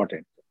very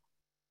important.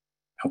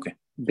 Okay.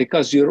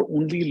 Because you're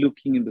only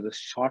looking into the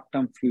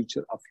short-term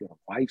future of your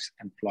wife's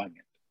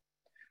employment,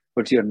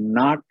 but you're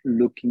not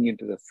looking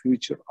into the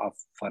future of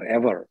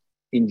forever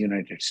in the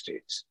United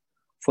States.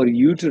 For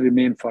you to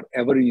remain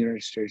forever in the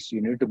United States,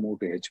 you need to move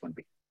to H1B.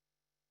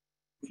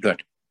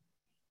 Good.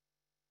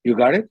 You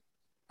got it?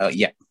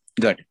 Yeah,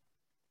 good.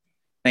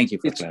 Thank you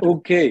for It's clarifying.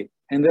 okay.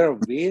 And there are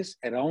ways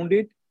around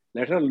it.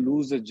 Let her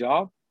lose a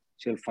job.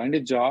 She'll find a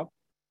job.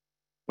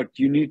 But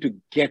you need to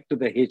get to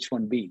the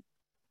H1B.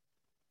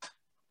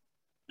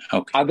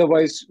 Okay.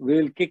 Otherwise,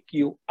 we'll kick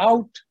you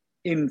out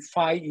in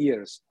 5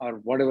 years or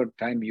whatever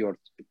time you're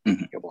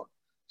thinking about.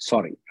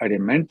 Sorry, I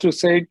didn't meant to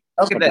say it,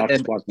 Okay, but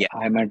that's what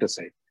I meant to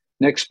say.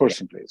 Next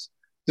person, please.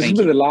 This will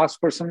be the last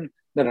person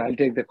that I'll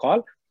take the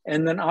call.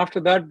 And then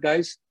after that,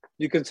 guys,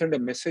 you can send a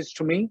message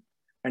to me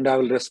and I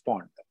will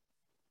respond.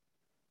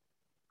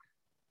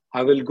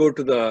 I will go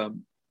to the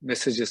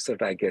messages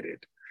that I get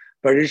it.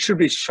 But it should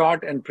be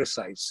short and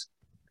precise.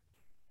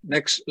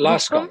 Next,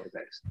 last caller,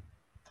 guys.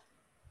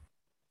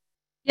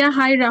 Yeah,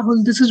 hi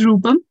Rahul, this is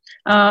Rupam.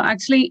 I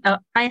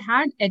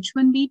had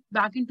H1B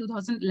back in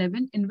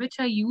 2011, in which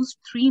I used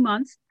 3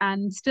 months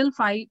and still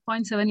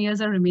 5.7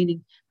 years are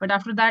remaining. But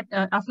after that,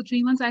 after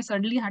 3 months, I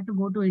suddenly had to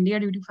go to India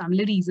due to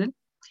family reason.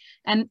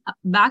 And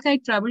I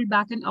traveled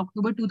back in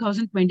October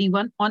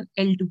 2021 on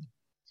L2.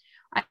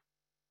 I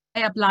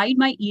applied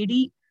my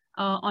EAD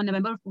on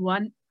November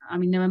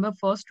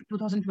 1st,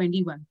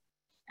 2021.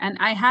 And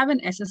I have an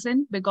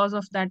SSN because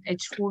of that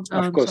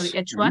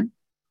H1.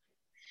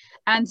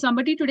 And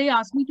somebody today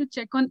asked me to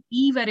check on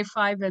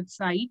E-Verify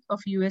website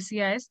of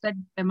USCIS that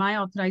am I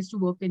authorized to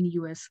work in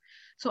US.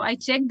 So I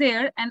checked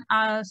there and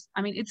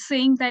it's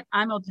saying that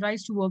I'm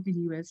authorized to work in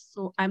US.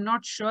 So I'm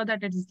not sure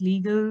that it is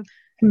legal.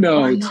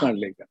 No, it's not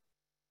legal.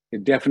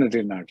 It's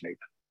definitely not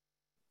legal.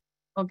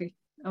 Okay.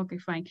 Okay,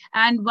 fine.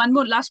 And one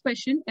more last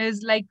question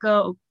is like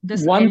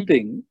this. One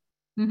thing,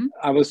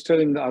 I was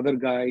telling the other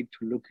guy to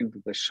look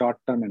into the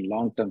short-term and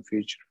long-term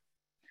future.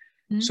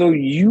 So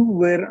you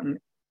were an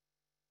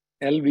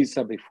L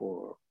visa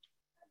before.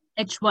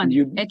 H1.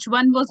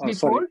 H1 was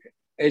before?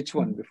 Sorry,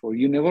 H1 before.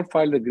 You never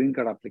filed a green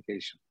card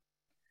application.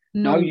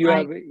 No, now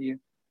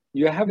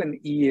you have an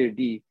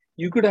EAD.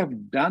 You could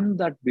have done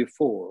that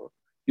before.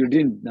 You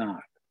did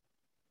not.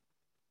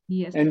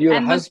 Yes. And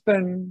your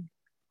husband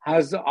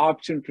has the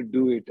option to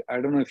do it. I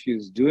don't know if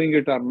he's doing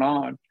it or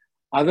not.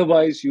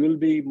 Otherwise, you will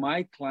be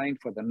my client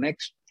for the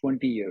next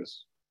 20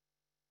 years.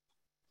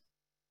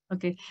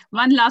 Okay.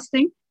 One last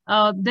thing.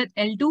 That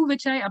L2,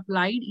 which I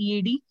applied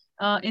EAD,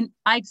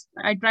 I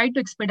tried to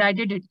expedite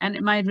it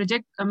and my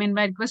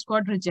request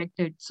got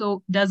rejected.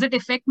 So does it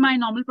affect my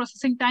normal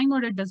processing time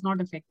or it does not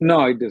affect?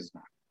 No, it does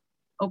not.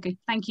 Okay,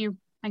 thank you.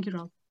 Thank you,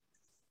 Rahul.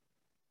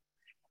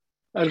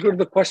 I'll go to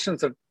the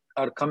questions that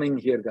are coming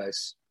here,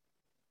 guys.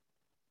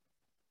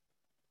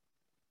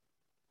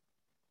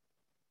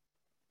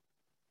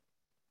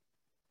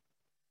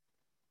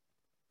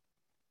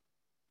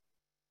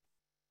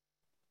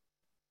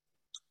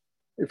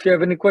 If you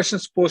have any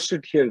questions, post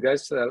it here,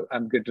 guys.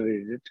 I'm going to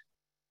read it.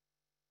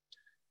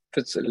 If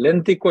it's a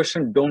lengthy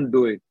question, don't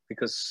do it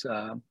because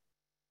I'm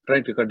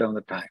trying to cut down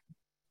the time.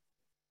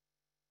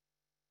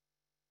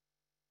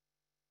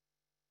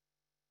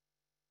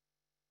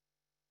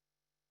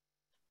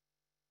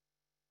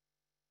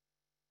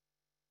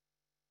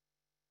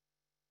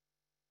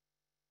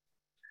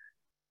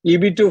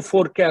 EB2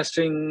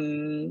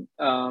 forecasting,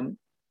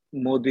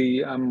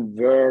 Modi, I'm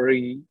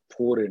very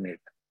poor in it.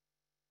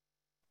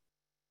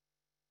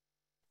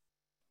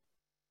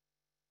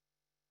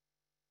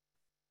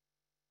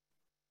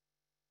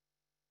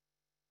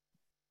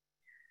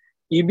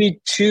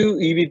 EB2,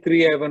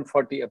 EB3,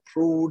 I-140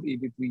 approved.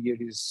 EB3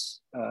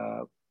 is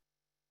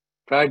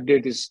prior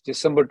date is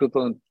December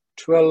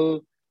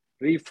 2012.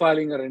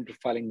 Refiling or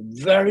interfiling,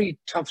 very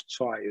tough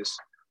choice.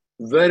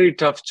 Very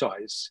tough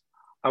choice.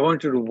 I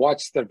want you to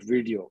watch that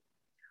video.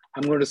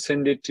 I'm going to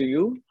send it to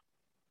you.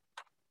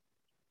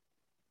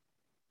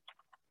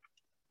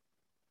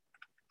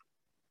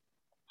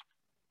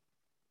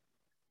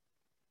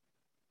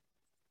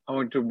 I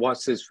want you to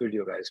watch this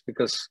video, guys,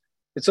 because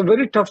it's a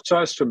very tough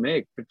choice to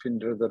make between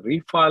the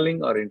refiling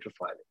or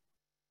interfiling.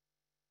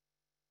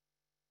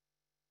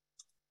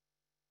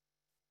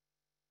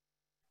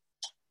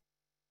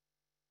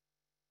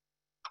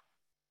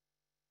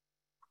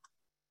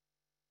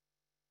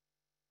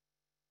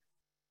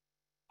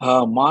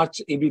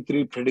 March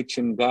EB3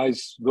 prediction,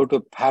 guys, go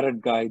to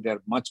Parrot Guy.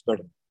 They're much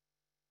better.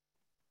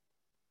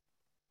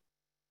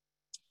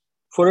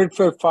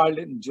 485 filed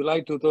in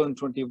July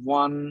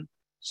 2021.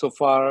 So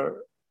far,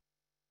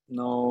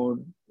 no,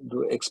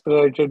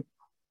 expedited.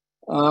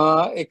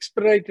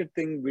 Expedited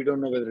thing, we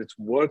don't know whether it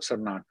works or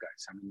not,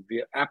 guys. I mean,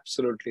 we are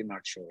absolutely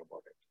not sure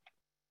about it.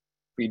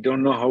 We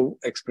don't know how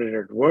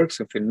expedited works.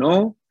 If you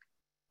know,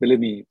 believe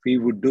me, we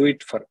would do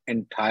it for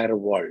entire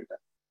world.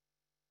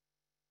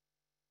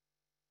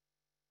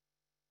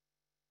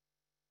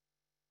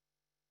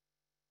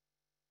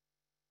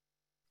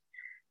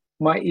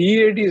 My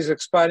EAD is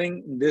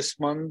expiring this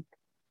month,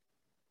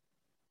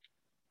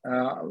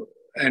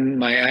 and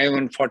my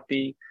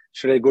I-140,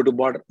 should I go to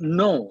border?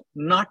 No,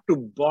 not to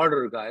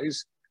border,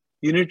 guys.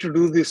 You need to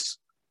do this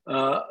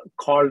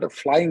called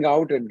flying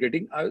out and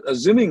getting,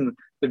 assuming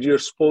that you're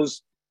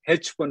supposed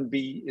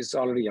H-1B is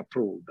already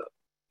approved.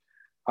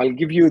 I'll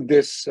give you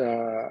this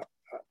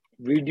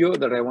video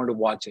that I want to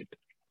watch it.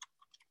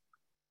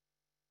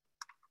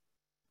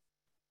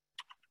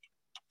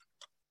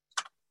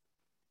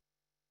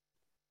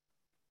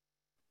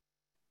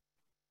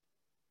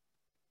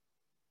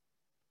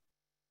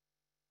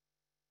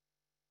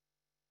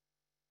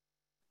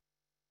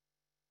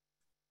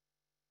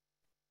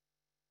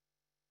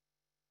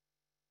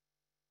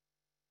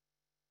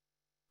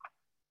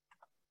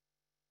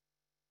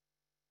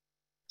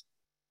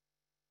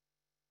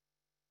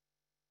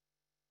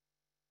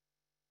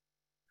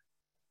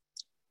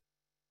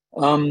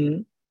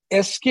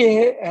 SK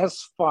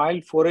has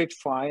filed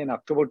 485 in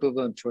October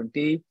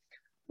 2020.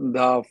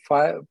 The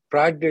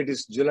prior date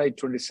is July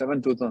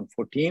 27,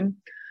 2014.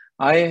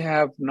 I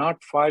have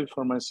not filed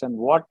for my son.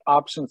 What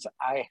options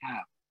I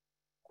have?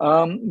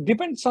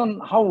 Depends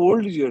on how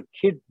old is your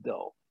kid,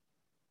 though.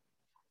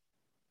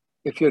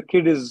 If your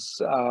kid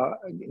is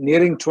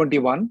nearing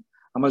 21,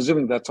 I'm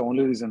assuming that's the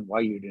only reason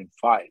why you didn't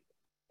file.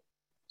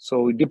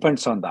 So it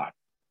depends on that.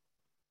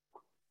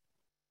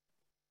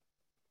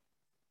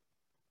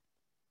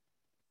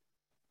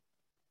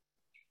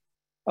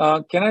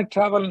 Can I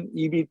travel in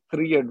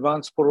EB3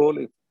 advance parole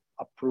if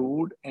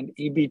approved and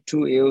EB2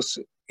 AOC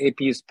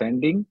AP is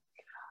pending?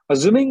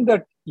 Assuming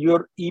that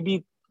your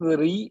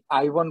EB3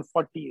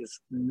 I-140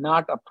 is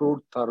not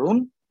approved,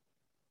 Tarun.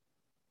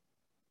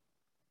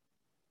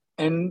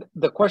 And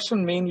the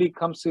question mainly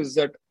comes is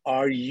that,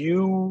 are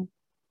you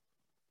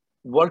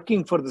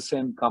working for the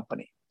same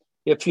company?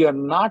 If you are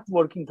not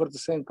working for the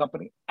same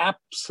company,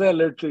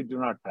 absolutely do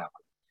not travel.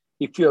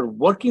 If you're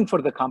working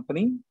for the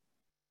company,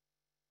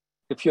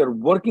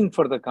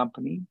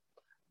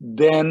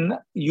 then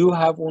you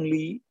have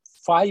only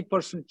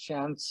 5%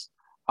 chance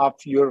of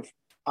your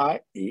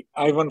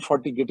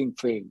I-140 getting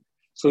failed.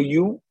 So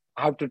you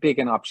have to take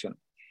an option.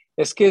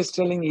 SK is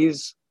telling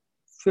he's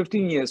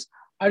 15 years.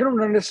 I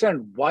don't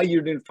understand why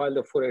you didn't file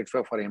the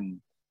 485 for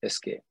him,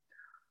 SK.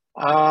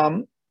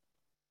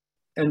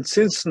 And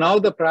since now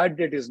the prior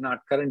date is not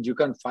current, you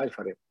can't file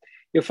for it.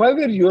 If I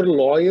were your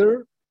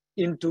lawyer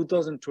in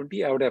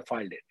 2020, I would have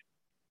filed it.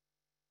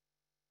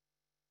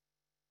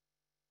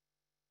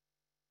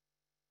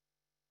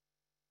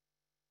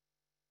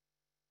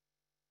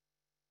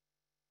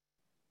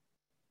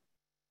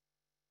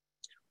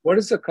 What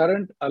is the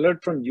current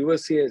alert from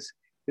USCIS?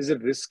 Is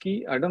it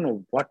risky? I don't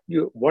know what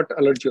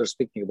alert you are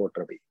speaking about,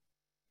 Ravi.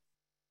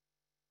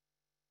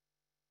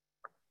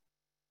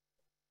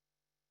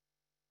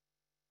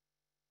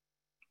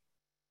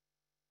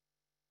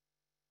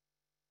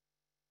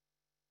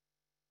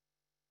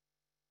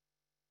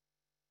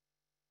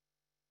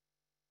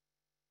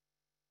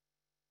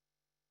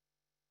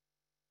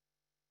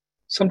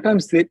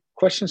 Sometimes the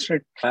questions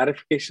need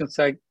clarification,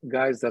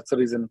 guys. That's the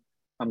reason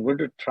I'm going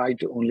to try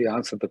to only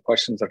answer the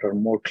questions that are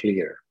more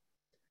clear.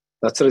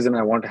 That's the reason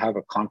I want to have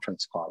a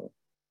conference call.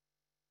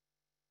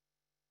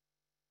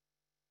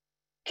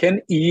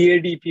 Can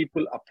EAD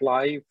people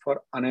apply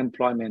for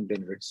unemployment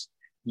benefits?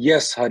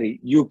 Yes, Hari,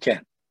 you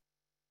can.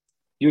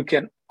 You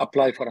can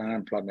apply for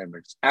unemployment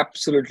benefits.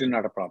 Absolutely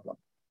not a problem.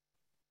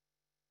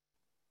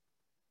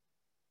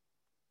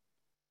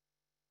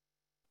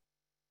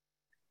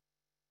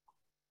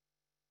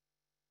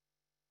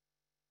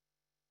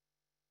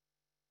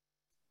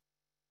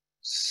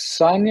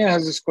 Sanya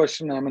has this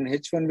question. I'm an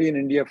H-1B in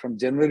India from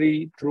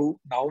January through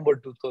November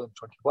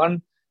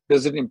 2021.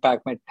 Does it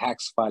impact my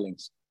tax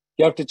filings?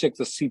 You have to check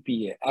the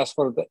CPA. As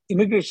far as the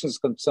immigration is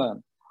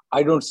concerned,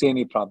 I don't see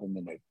any problem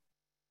in it.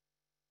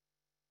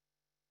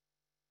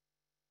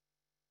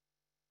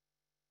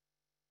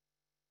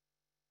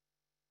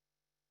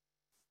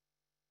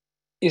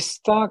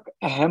 Istaq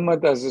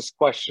Ahmed has this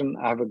question.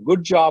 I have a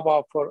good job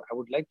offer. I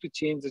would like to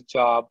change the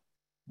job,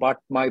 but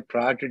my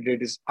priority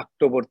date is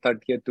October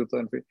 30th,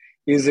 2015.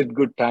 Is it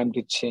good time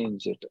to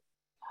change it?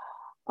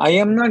 I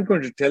am not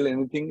going to tell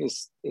anything,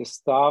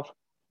 Istaq,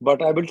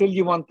 but I will tell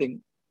you one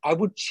thing. I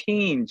would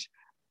change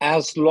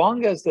as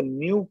long as the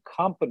new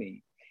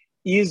company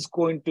is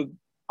going to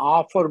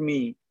offer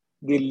me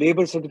the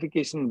labor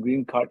certification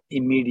green card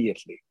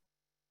immediately.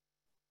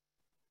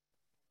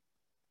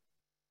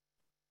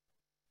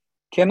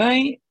 Can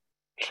I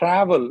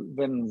travel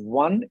when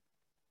one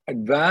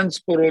advance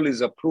parole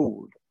is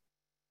approved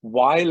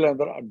while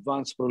another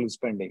advance parole is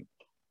pending?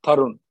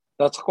 Tarun,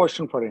 that's a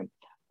question for him.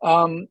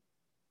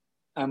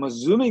 I'm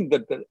assuming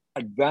that the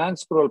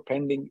advance parole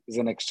pending is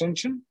an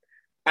extension.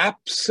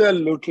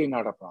 Absolutely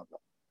not a problem.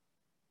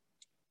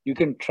 You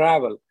can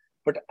travel,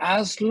 but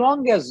as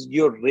long as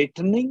you're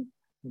returning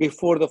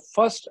before the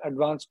first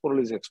advance parole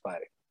is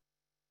expiring.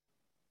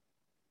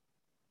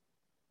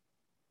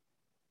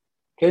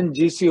 Can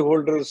GC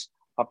holders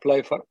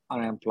apply for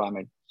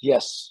unemployment?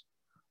 Yes.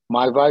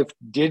 My wife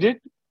did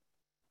it.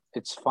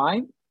 It's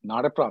fine,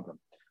 not a problem.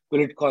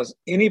 Will it cause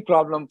any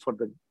problem for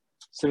the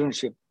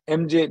citizenship?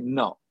 MJ,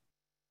 no.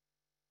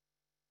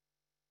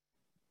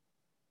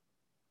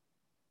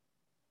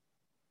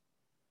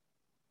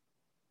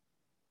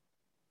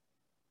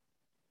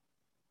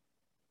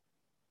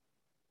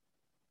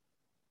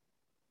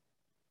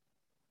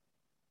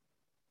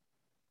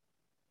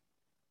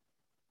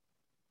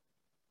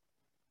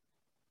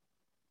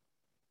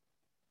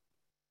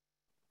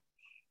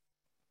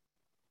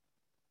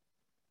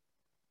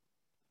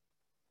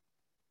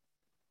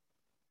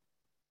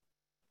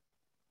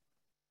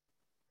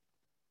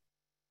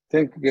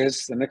 Thank you,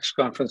 guys. The next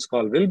conference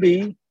call will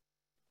be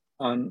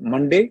on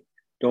Monday.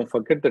 Don't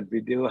forget that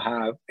we do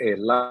have a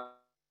live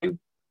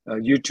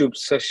YouTube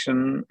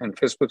session and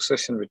Facebook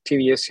session with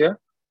TV Asia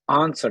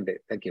on Sunday.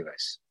 Thank you,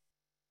 guys.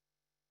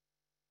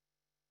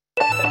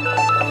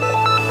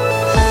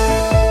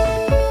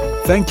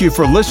 Thank you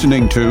for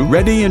listening to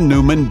Reddy and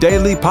Newman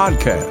Daily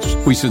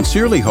Podcast. We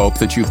sincerely hope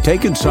that you've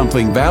taken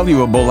something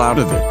valuable out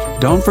of it.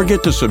 Don't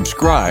forget to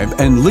subscribe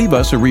and leave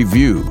us a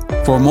review.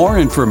 For more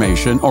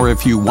information, or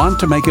if you want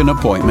to make an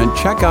appointment,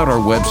 check out our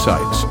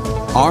websites,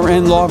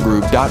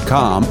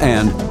 rnlawgroup.com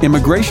and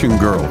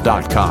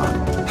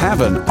immigrationgirl.com.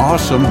 Have an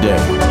awesome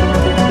day.